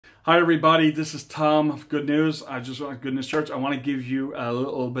Hi everybody, this is Tom of Good News. I just want Good News Church. I want to give you a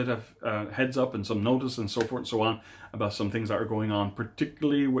little bit of heads up and some notice and so forth and so on about some things that are going on,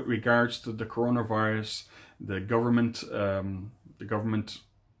 particularly with regards to the coronavirus, the government,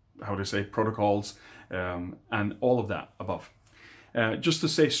 how do I say, protocols, and all of that above. Just to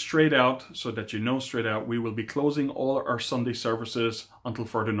say straight out, so that you know straight out, we will be closing all our Sunday services until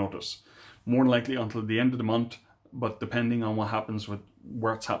further notice. More than likely until the end of the month, but depending on what happens with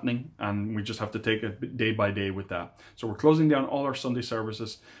what's happening, and we just have to take it day by day with that. So we're closing down all our Sunday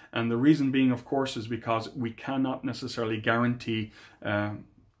services, and the reason being, of course, is because we cannot necessarily guarantee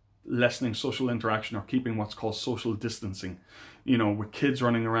lessening social interaction or keeping what's called social distancing. You know, with kids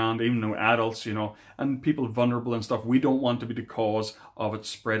running around, even though adults, you know, and people vulnerable and stuff, we don't want to be the cause of it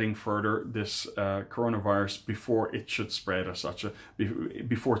spreading further, this coronavirus, before it should spread as such,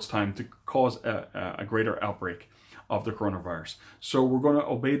 before it's time to cause a greater outbreak of the coronavirus. So we're going to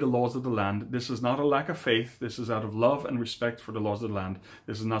obey the laws of the land. This is not a lack of faith. This is out of love and respect for the laws of the land.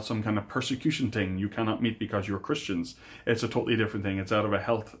 This is not some kind of persecution thing. You cannot meet because you're Christians. It's a totally different thing. It's out of a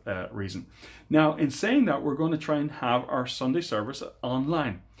health reason. Now, in saying that, we're going to try and have our Sunday service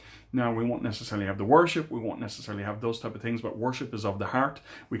online. Now, we won't necessarily have the worship, we won't necessarily have those type of things, but worship is of the heart.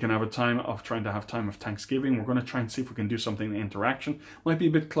 We can have a time of trying to have time of Thanksgiving. We're going to try and see if we can do something in interaction. Might be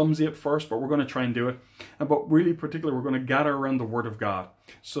a bit clumsy at first, but we're going to try and do it. But really, particularly, we're going to gather around the Word of God.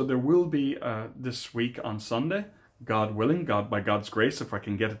 So there will be this week on Sunday, God willing, by God's grace, if I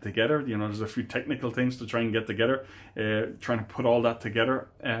can get it together. You know, there's a few technical things to try and get together, trying to put all that together.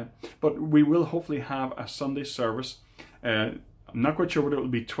 But we will hopefully have a Sunday service. I'm not quite sure whether it will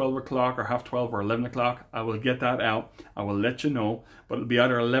be 12 o'clock or half 12 or 11 o'clock. I will get that out. I will let you know. But it'll be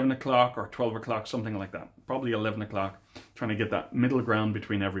either 11 o'clock or 12 o'clock, something like that. Probably 11 o'clock, trying to get that middle ground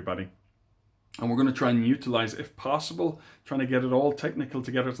between everybody. And we're going to try and utilize, if possible, trying to get it all technical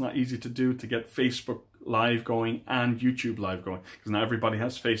together. It's not easy to do, to get Facebook Live going and YouTube Live going, because not everybody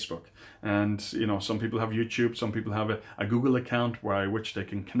has Facebook. And, you know, some people have YouTube, some people have a Google account by which they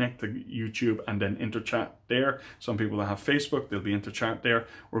can connect to YouTube and then interchat there. Some people have Facebook, they'll be interchat there.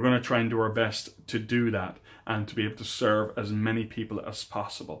 We're going to try and do our best to do that and to be able to serve as many people as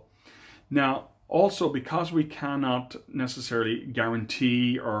possible. Now, also, because we cannot necessarily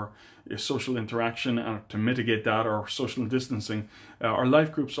guarantee or social interaction and to mitigate that, or social distancing, our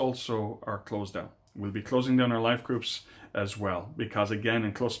life groups also are closed down. We'll be closing down our life groups as well, because again,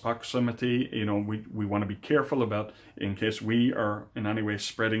 in close proximity, you know, we want to be careful about, in case we are in any way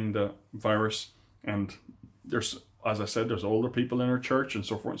spreading the virus. And there's, as I said, there's older people in our church and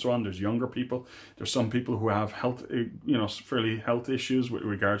so forth and so on. There's younger people. There's some people who have health, you know, fairly health issues with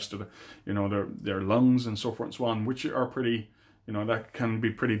regards to the, you know, their lungs and so forth and so on, which are pretty, you know, that can be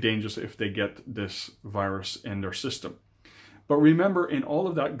pretty dangerous if they get this virus in their system. But remember, in all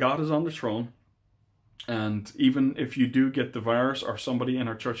of that, God is on the throne. And even if you do get the virus, or somebody in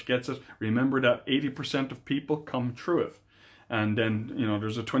our church gets it, remember that 80% of people come through it. And then, you know,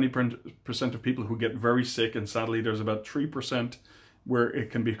 there's a 20% of people who get very sick, and sadly there's about 3% where it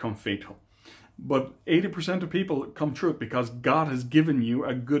can become fatal. But 80% of people come through it because God has given you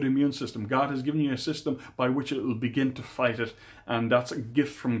a good immune system. God has given you a system by which it will begin to fight it, and that's a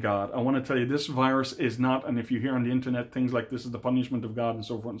gift from God. I want to tell you, this virus is not, and if you hear on the internet things like this is the punishment of God and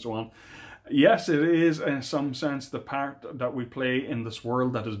so forth and so on, yes, it is in some sense the part that we play in this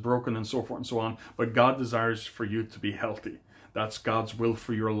world that is broken and so forth and so on, but God desires for you to be healthy. That's God's will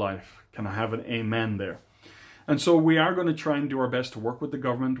for your life. Can I have an amen there? And so we are going to try and do our best to work with the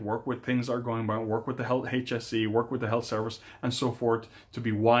government, work with things that are going on, work with the health HSE, work with the health service and so forth, to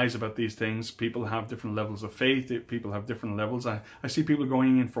be wise about these things. People have different levels of faith. People have different levels. I see people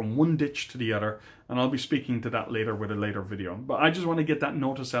going in from one ditch to the other, and I'll be speaking to that later with a later video. But I just want to get that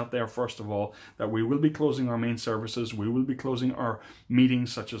notice out there first of all, that we will be closing our main services. We will be closing our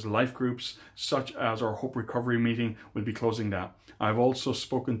meetings, such as life groups, such as our Hope Recovery meeting. We'll be closing that. I've also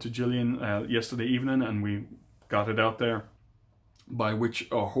spoken to Gillian yesterday evening, and we got it out there, by which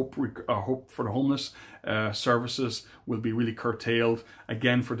Hope for the Homeless services will be really curtailed,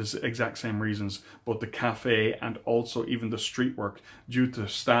 again for the exact same reasons, both the cafe and also even the street work, due to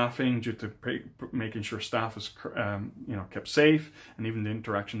staffing, due to making sure staff is you know, kept safe, and even the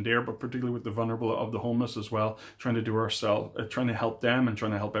interaction there, but particularly with the vulnerable of the homeless as well, trying to do ourselves, trying to help them and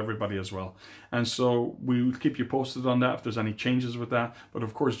trying to help everybody as well. And so we will keep you posted on that if there's any changes with that. But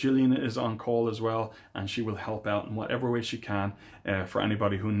of course, Gillian is on call as well, and she will help out in whatever way she can for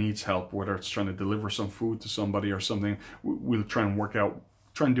anybody who needs help, whether it's trying to deliver some food to somebody or something. We'll try and work out,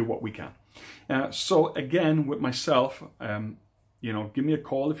 try and do what we can. So again, with myself, you know, give me a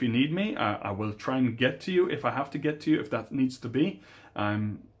call if you need me. I will try and get to you if I have to get to you, if that needs to be.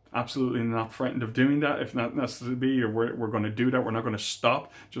 absolutely not frightened of doing that. If not necessary be, we're going to do that. We're not going to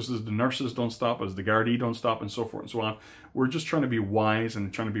stop, just as the nurses don't stop, as the Gardaí don't stop, and so forth and so on. We're just trying to be wise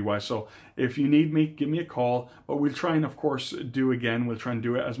and trying to be wise. So if you need me, give me a call. But we'll try and, of course, we'll try and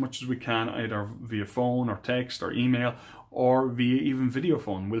do it as much as we can, either via phone or text or email, or via even video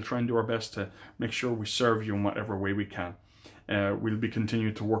phone. We'll try and do our best to make sure we serve you in whatever way we can. We'll be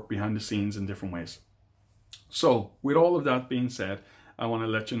continuing to work behind the scenes in different ways. So with all of that being said, I want to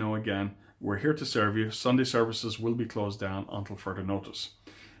let you know again, we're here to serve you. Sunday services will be closed down until further notice.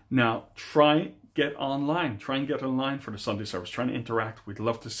 Now, try and get online for the Sunday service. Try and interact. We'd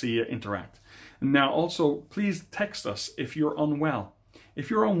love to see you interact. And now also, please text us if you're unwell. If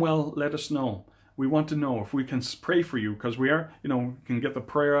you're unwell, let us know. We want to know if we can pray for you, because we are, we can get the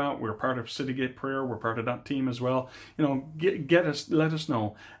prayer out. We're part of Citygate Prayer. We're part of that team as well. Let us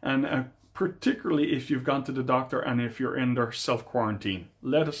know. And particularly if you've gone to the doctor and if you're in their self-quarantine,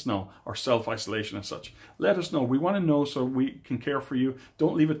 let us know, or self-isolation as such. Let us know. We want to know so we can care for you.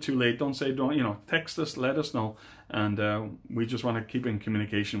 Don't leave it too late. Don't say, text us, let us know. And we just want to keep in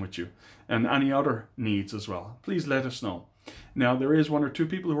communication with you. And any other needs as well, please let us know. Now, there is 1 or 2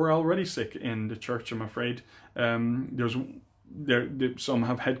 people who are already sick in the church, I'm afraid. Some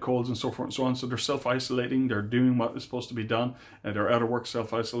have head colds and so forth and so on, so they're self-isolating. They're doing what is supposed to be done. They're out of work,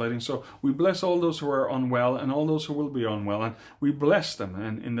 self-isolating. So we bless all those who are unwell and all those who will be unwell, and we bless them.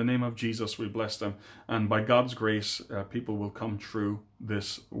 And in the name of Jesus, we bless them. And by God's grace, people will come through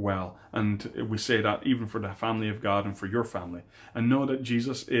this well. And we say that even for the family of God and for your family. And know that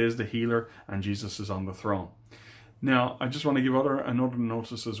Jesus is the healer and Jesus is on the throne. Now, I just want to give another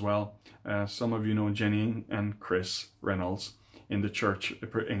notice as well. Some of you know Jenny and Chris Reynolds in the church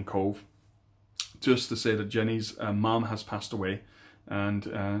in Cove. Just to say that Jenny's mom has passed away, and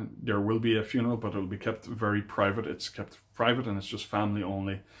there will be a funeral, but it will be kept very private. It's kept private and it's just family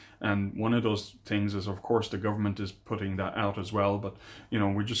only. And one of those things is, of course, the government is putting that out as well, but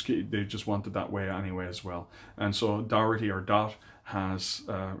they just want it that way anyway as well. And so Dorothy, or Dot, has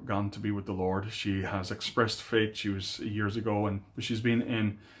gone to be with the Lord. She has expressed faith. She was years ago, and she's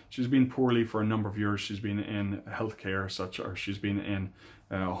been poorly for a number of years. She's been in healthcare, or she's been in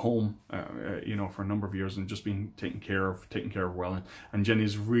home, for a number of years, and just been taken care of well. And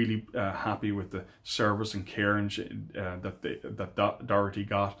Jenny's really happy with the service and care and that Dorothy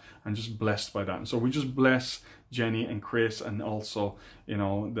got, and just blessed by that. And so we just bless Jenny and Chris, and also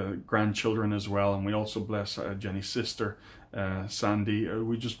the grandchildren as well. And we also bless Jenny's sister, Sandy.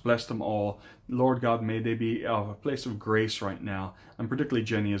 We just bless them all. Lord God, may they be of a place of grace right now, and particularly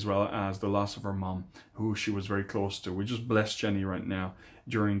Jenny, as well as the loss of her mom, who she was very close to. We just bless Jenny right now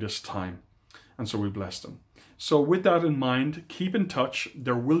during this time, and so we bless them. So with that in mind, keep in touch.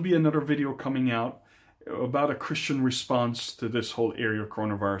 There will be another video coming out about a Christian response to this whole area of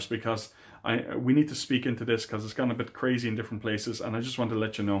coronavirus, because we need to speak into this, because it's gone a bit crazy in different places. And I just want to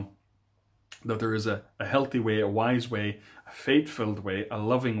let you know that there is a healthy way, a wise way, a faith-filled way, a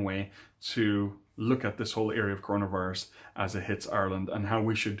loving way to look at this whole area of coronavirus as it hits Ireland, and how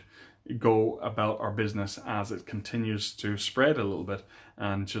we should go about our business as it continues to spread a little bit,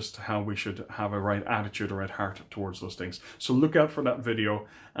 and just how we should have a right attitude, a right heart towards those things. So look out for that video.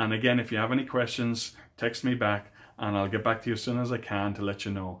 And again, if you have any questions, text me back, and I'll get back to you as soon as I can to let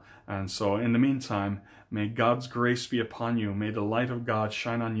you know. And so in the meantime, may God's grace be upon you. May the light of God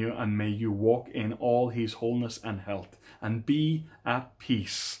shine on you, and may you walk in all his wholeness and health, and be at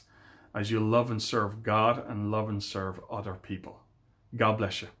peace as you love and serve God and love and serve other people. God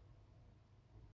bless you.